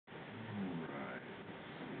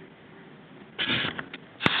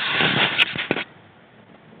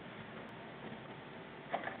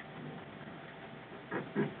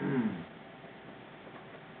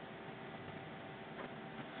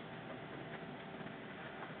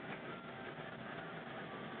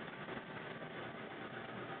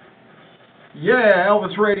Yeah,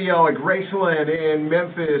 Elvis Radio at Graceland in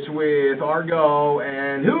Memphis with Argo.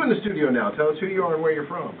 And who in the studio now? Tell us who you are and where you're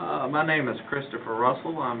from. My name is Christopher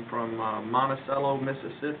Russell. I'm from Monticello,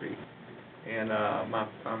 Mississippi. And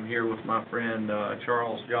I'm here with my friend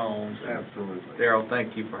Charles Jones. Absolutely. Darryl,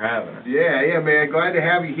 thank you for having us. Yeah, man. Glad to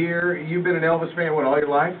have you here. You've been an Elvis fan, what, all your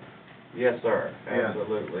life? Yes, sir. Yeah.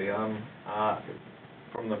 Absolutely.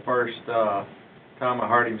 From the first time I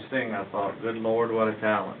heard him sing, I thought, good Lord, what a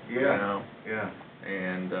talent. Yeah. You know? Yeah.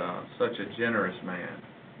 And such a generous man.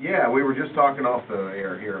 Yeah, we were just talking off the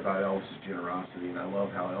air here about Elvis's generosity, and I love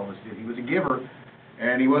how Elvis did. He was a giver,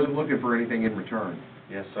 and he wasn't looking for anything in return.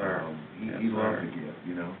 Yes, sir. He loved to give,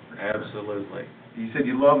 you know. Absolutely. You said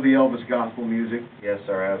you love the Elvis gospel music? Yes,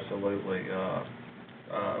 sir, absolutely.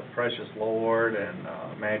 Precious Lord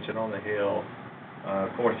and Mansion on the Hill.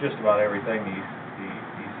 Of course, just about everything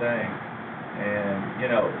he sang. And, you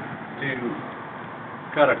know, to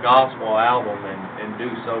cut a gospel album and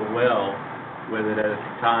do so well with it at a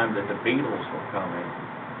time that the Beatles were coming,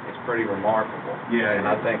 it's pretty remarkable. Yeah. And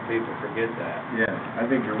I think people forget that. Yeah, I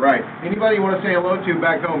think you're right. Anybody you want to say hello to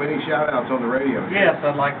back home? Any shout-outs on the radio? Yes,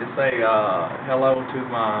 I'd like to say hello to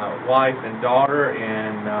my wife and daughter,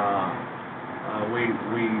 and we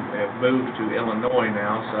have moved to Illinois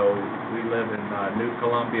now, so we live in New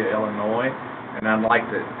Columbia, Illinois. And I'd like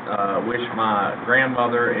to wish my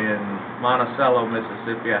grandmother in Monticello,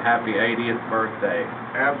 Mississippi, a happy 80th birthday.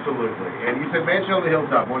 Absolutely. And you said Mansion on the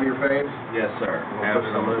Hilltop, one of your faves? Yes, sir.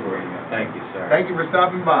 Absolutely. Thank you, sir. Thank you for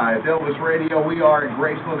stopping by. It's Elvis Radio. We are in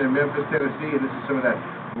Graceland in Memphis, Tennessee, and this is some of that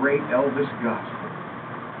great Elvis gospel.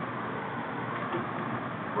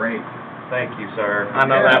 Great. Thank you, sir. I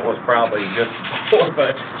know that was probably just before,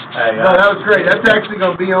 but hey, no, that was great. That's actually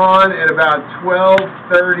going to be on at about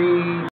 12:30.